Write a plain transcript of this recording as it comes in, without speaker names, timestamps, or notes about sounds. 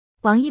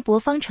王一博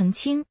方澄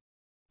清，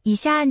以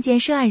下案件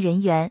涉案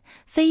人员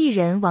非艺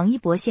人王一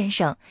博先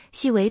生，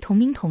系为同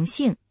名同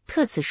姓，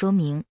特此说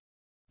明，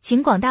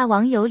请广大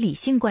网友理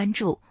性关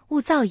注，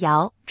勿造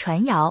谣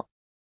传谣。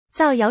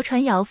造谣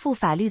传谣负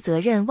法律责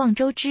任望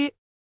周知。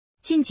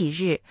近几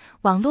日，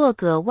网络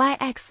个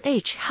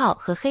YXH 号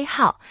和黑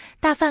号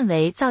大范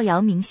围造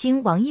谣明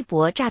星王一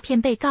博诈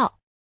骗被告。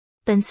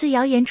本次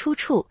谣言出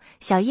处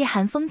小叶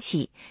寒风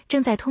起，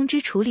正在通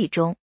知处理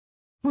中。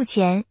目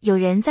前有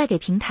人在给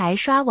平台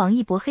刷王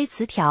一博黑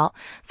词条，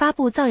发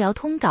布造谣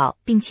通稿，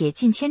并且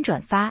近千转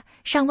发，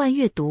上万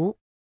阅读。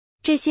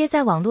这些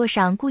在网络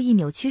上故意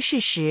扭曲事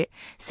实，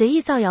随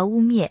意造谣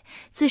污蔑，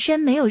自身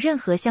没有任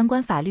何相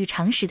关法律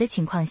常识的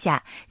情况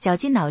下，绞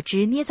尽脑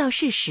汁捏造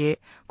事实，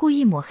故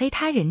意抹黑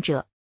他人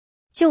者，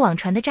就网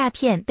传的诈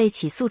骗被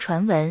起诉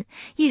传闻，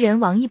艺人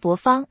王一博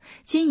方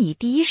均已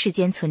第一时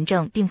间存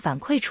证并反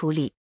馈处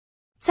理。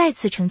再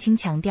次澄清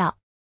强调，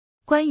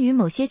关于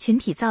某些群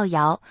体造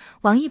谣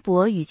王一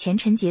博与前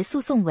陈杰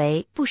诉讼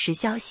为不实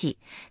消息，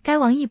该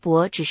王一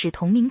博只是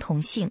同名同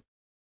姓，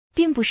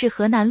并不是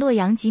河南洛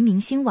阳籍明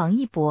星王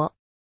一博。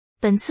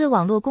本次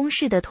网络公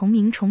示的同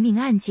名重名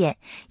案件，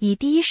已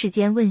第一时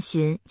间问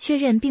询确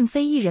认并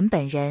非艺人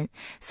本人，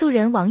诉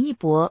人王一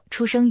博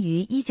出生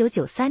于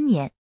1993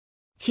年。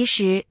其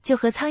实就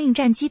和苍蝇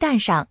站鸡蛋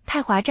上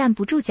太华站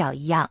不住脚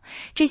一样，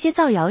这些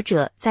造谣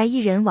者在艺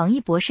人王一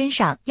博身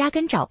上压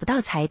根找不到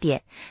踩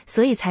点，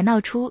所以才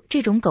闹出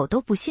这种狗都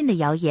不信的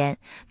谣言，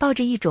抱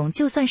着一种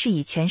就算是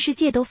以全世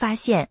界都发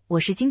现我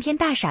是惊天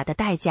大傻的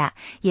代价，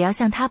也要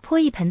向他泼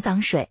一盆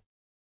脏水。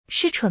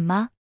是蠢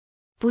吗？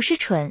不是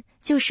蠢，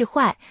就是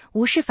坏，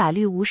无视法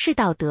律，无视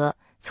道德，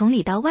从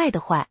里到外的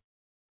坏。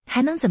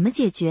还能怎么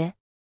解决？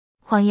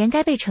谎言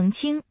该被澄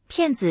清，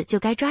骗子就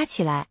该抓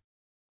起来。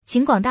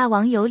请广大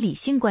网友理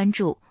性关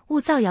注，勿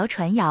造谣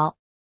传谣。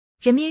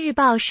人民日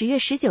报10月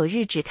19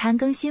日只刊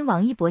更新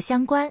王一博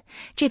相关，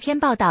这篇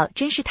报道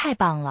真是太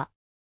棒了。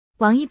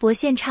王一博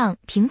献唱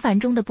平凡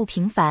中的不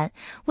平凡，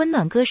温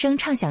暖歌声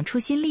唱响初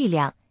心力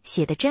量，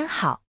写得真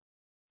好。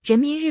人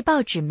民日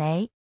报纸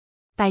媒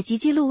百集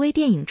纪录微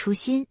电影《初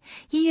心》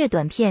音乐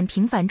短片《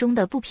平凡中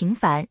的不平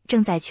凡》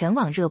正在全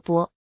网热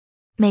播。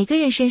每个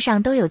人身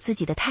上都有自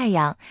己的太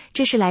阳，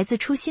这是来自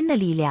初心的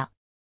力量。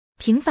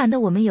平凡的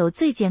我们有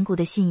最坚固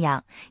的信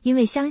仰，因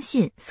为相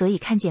信，所以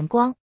看见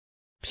光。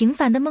平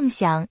凡的梦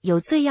想有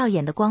最耀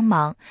眼的光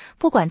芒，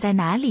不管在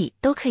哪里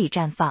都可以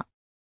绽放。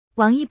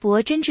王一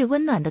博真挚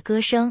温暖的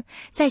歌声，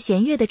在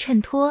弦乐的衬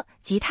托、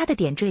吉他的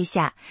点缀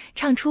下，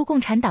唱出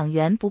共产党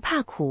员不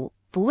怕苦、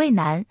不畏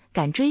难、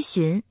敢追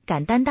寻、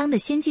敢担当的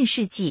先进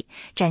事迹，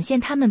展现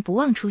他们不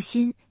忘初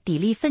心、砥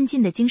砺奋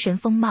进的精神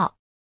风貌。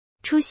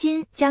初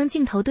心将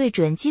镜头对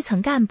准基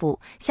层干部、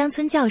乡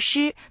村教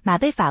师、马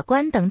背法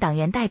官等党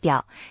员代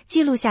表，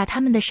记录下他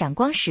们的闪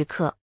光时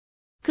刻。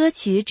歌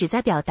曲旨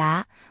在表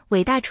达，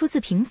伟大出自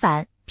平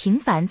凡，平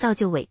凡造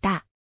就伟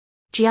大。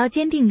只要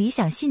坚定理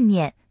想信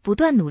念，不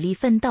断努力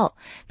奋斗，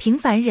平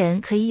凡人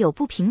可以有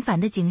不平凡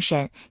的精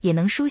神，也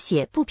能书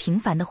写不平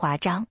凡的华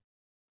章。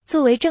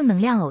作为正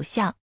能量偶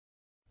像，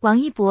王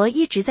一博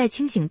一直在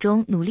清醒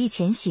中努力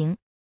前行。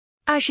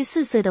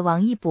24岁的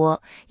王一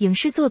博，影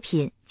视作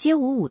品、街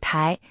舞舞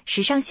台、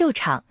时尚秀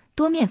场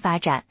多面发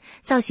展，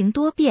造型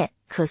多变，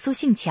可塑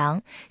性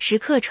强，时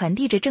刻传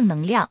递着正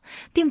能量，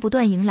并不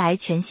断迎来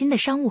全新的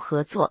商务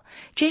合作，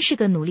真是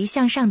个努力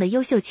向上的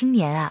优秀青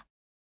年啊！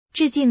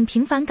致敬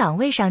平凡岗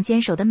位上坚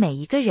守的每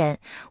一个人，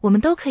我们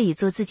都可以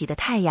做自己的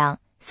太阳，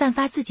散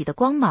发自己的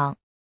光芒。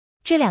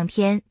这两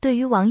天对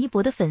于王一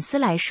博的粉丝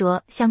来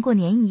说像过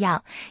年一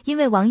样，因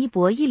为王一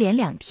博一连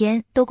2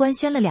天都官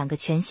宣了2个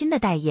全新的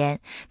代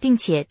言，并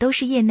且都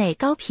是业内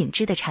高品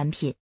质的产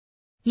品。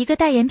一个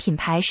代言品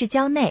牌是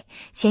蕉内，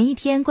前一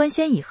天官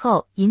宣以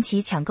后引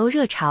起抢购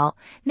热潮，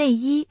内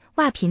衣、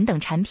袜品等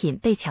产品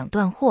被抢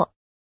断货。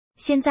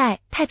现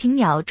在太平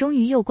鸟终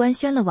于又官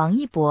宣了王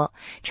一博，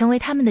成为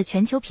他们的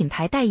全球品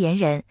牌代言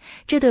人，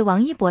这对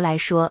王一博来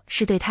说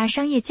是对他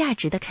商业价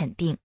值的肯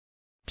定。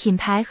品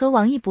牌和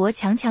王一博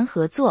强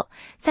合作，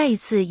再一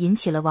次引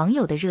起了网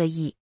友的热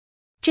议。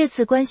这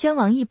次官宣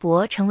王一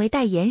博成为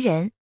代言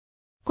人，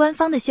官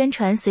方的宣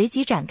传随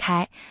即展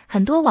开，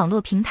很多网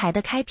络平台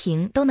的开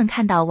屏都能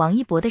看到王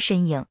一博的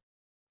身影。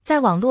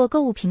在网络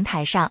购物平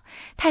台上，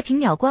太平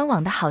鸟官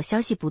网的好消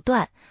息不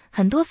断，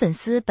很多粉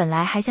丝本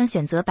来还想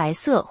选择白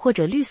色或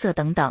者绿色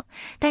等等，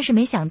但是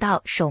没想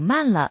到手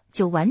慢了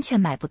就完全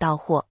买不到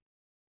货。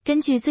根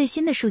据最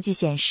新的数据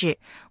显示，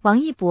王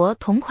一博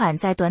同款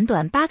在短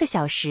短8个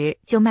小时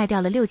就卖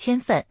掉了6000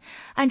份，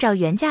按照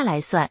原价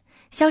来算，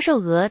销售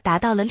额达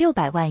到了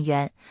600万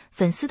元，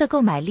粉丝的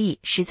购买力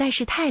实在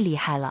是太厉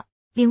害了。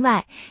另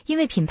外，因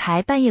为品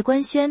牌半夜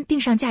官宣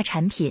并上架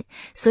产品，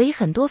所以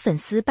很多粉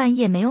丝半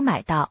夜没有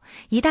买到，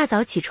一大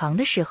早起床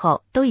的时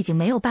候都已经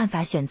没有办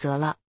法选择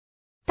了。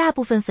大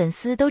部分粉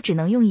丝都只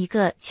能用一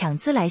个抢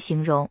字来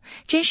形容，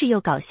真是又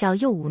搞笑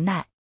又无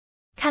奈。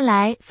看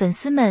来粉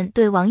丝们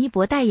对王一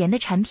博代言的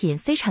产品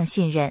非常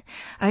信任，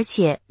而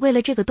且为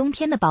了这个冬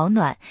天的保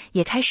暖，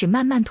也开始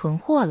慢慢囤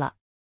货了。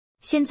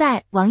现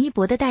在王一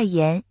博的代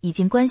言已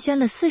经官宣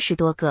了40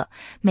多个，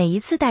每一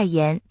次代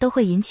言都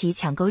会引起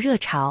抢购热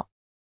潮。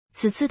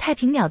此次太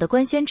平鸟的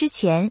官宣之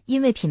前，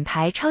因为品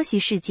牌抄袭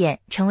事件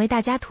成为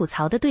大家吐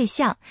槽的对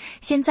象，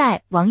现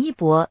在王一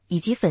博以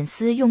及粉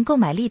丝用购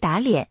买力打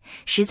脸，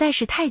实在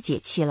是太解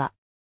气了。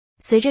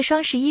随着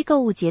双11购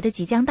物节的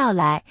即将到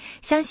来，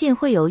相信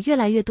会有越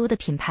来越多的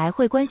品牌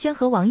会官宣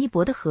和王一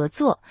博的合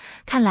作，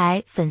看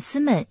来粉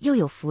丝们又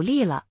有福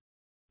利了。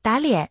打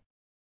脸，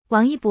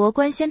王一博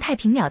官宣太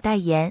平鸟代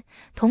言，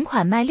同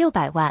款卖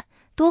600万，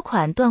多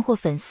款断货，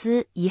粉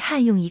丝遗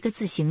憾用一个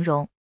字形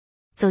容。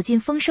走进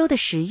丰收的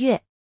10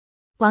月，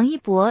王一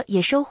博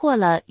也收获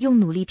了用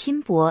努力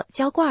拼搏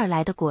浇灌而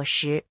来的果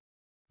实。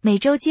每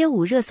周街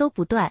舞热搜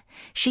不断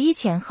，11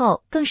前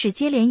后更是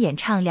接连演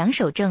唱2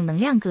首正能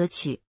量歌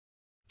曲。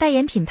代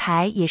言品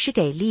牌也是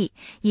给力，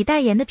已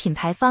代言的品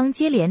牌方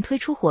接连推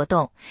出活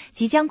动，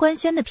即将官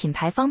宣的品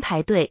牌方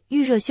排队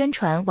预热宣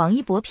传王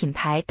一博品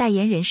牌代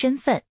言人身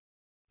份。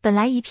本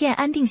来一片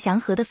安定祥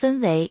和的氛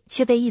围，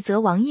却被一则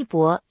王一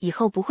博以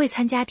后不会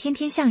参加《天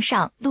天向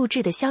上》录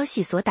制的消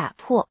息所打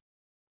破。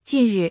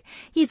近日，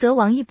一则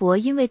王一博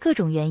因为各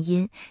种原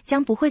因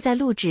将不会再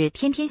录制《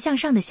天天向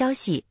上》的消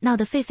息闹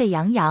得沸沸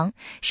扬扬，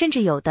甚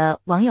至有的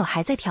网友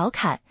还在调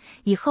侃，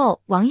以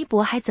后王一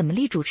博还怎么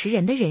立主持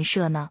人的人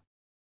设呢？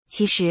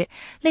其实，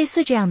类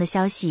似这样的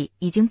消息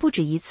已经不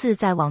止一次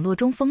在网络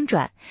中疯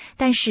转，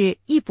但是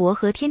一博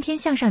和天天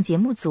向上节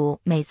目组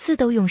每次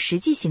都用实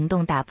际行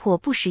动打破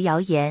不实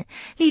谣言，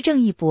力证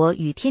一博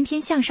与天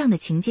天向上的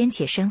情坚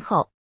且深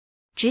厚。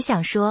只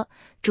想说，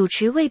主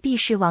持未必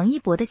是王一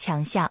博的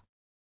强项，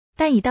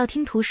但以道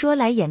听途说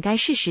来掩盖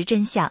事实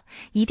真相，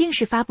一定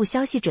是发布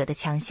消息者的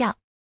强项。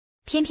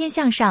天天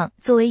向上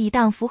作为一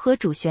档符合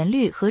主旋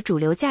律和主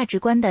流价值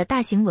观的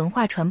大型文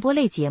化传播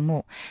类节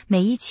目，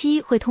每一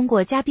期会通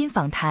过嘉宾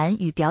访谈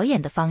与表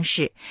演的方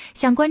式，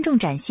向观众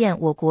展现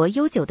我国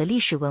悠久的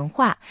历史文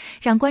化，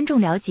让观众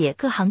了解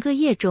各行各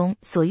业中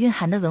所蕴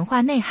含的文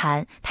化内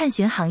涵，探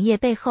寻行业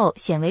背后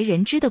鲜为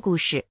人知的故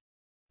事，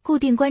固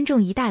定观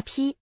众一大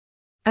批。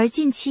而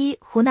近期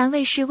湖南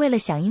卫视为了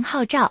响应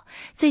号召，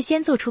最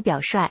先做出表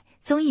率，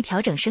综艺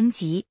调整升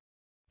级。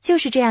就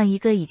是这样一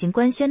个已经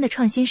官宣的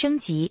创新升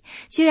级，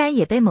居然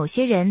也被某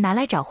些人拿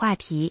来找话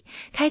题，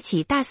开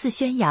启大肆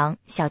宣扬、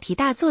小题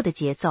大做的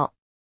节奏。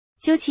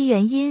究其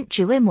原因，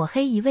只为抹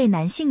黑一位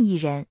男性艺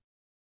人。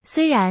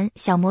虽然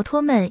小摩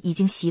托们已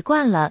经习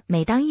惯了，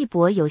每当一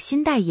博有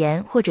新代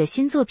言或者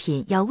新作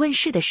品要问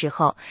世的时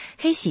候，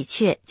黑喜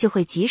鹊就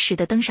会及时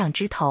的登上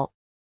枝头。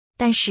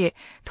但是，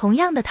同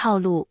样的套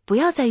路不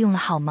要再用了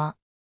好吗？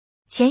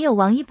前有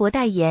王一博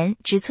代言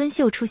植村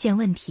秀出现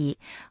问题，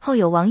后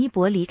有王一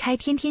博离开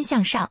天天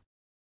向上。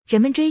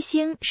人们追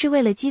星是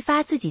为了激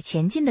发自己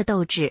前进的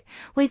斗志，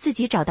为自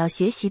己找到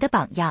学习的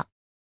榜样，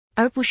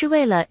而不是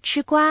为了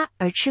吃瓜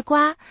而吃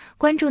瓜，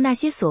关注那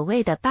些所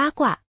谓的八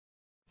卦。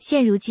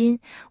现如今，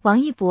王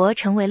一博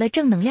成为了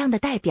正能量的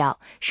代表，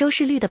收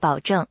视率的保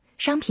证，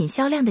商品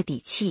销量的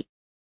底气。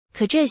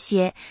可这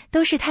些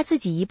都是他自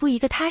己一步一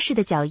个踏实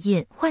的脚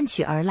印换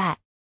取而来。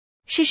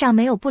世上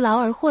没有不劳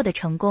而获的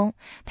成功，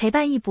陪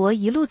伴一博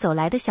一路走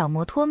来的小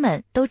摩托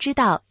们都知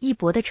道一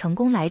博的成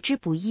功来之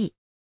不易。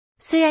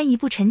虽然一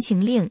部《陈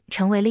情令》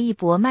成为了一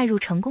博迈入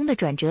成功的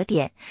转折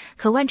点，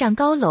可万丈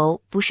高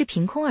楼不是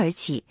凭空而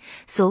起，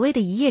所谓的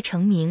一夜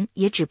成名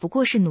也只不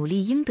过是努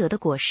力应得的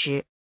果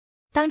实。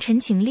当《陈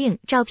情令》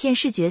照片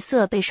是角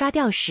色被刷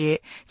掉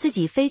时，自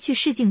己飞去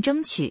试镜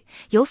争取，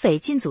有匪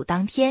进组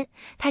当天，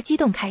他激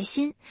动开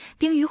心。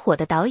冰与火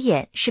的导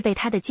演是被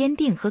他的坚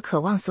定和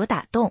渴望所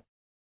打动。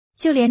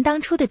就连当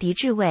初的狄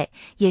志伟，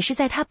也是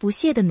在他不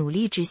懈的努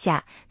力之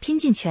下，拼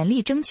尽全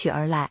力争取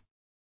而来。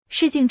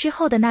试镜之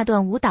后的那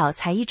段舞蹈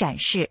才艺展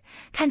示，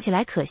看起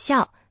来可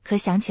笑，可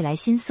想起来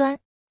心酸。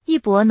一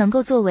博能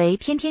够作为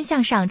天天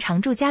向上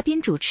常驻嘉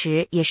宾主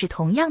持，也是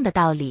同样的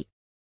道理。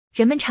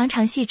人们常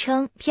常戏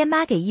称天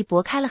妈给一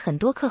博开了很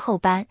多课后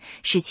班，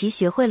使其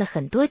学会了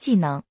很多技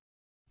能。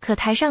可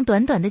台上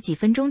短短的几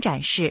分钟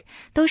展示，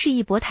都是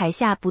一博台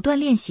下不断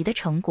练习的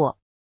成果。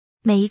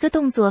每一个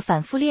动作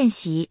反复练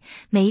习，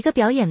每一个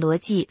表演逻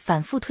辑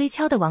反复推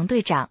敲的王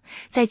队长，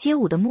在街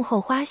舞的幕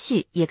后花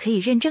絮也可以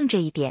认证这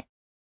一点。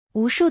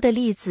无数的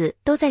例子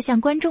都在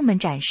向观众们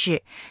展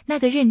示，那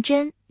个认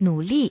真、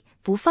努力、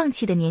不放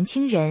弃的年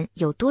轻人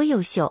有多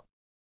优秀。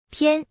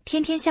天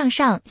天向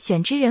上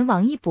选之人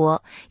王一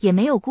博，也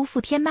没有辜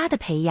负天妈的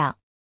培养。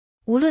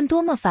无论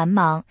多么繁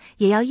忙，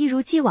也要一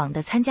如既往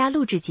地参加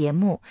录制节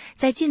目，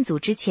在进组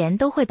之前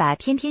都会把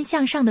天天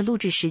向上的录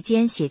制时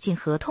间写进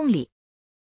合同里。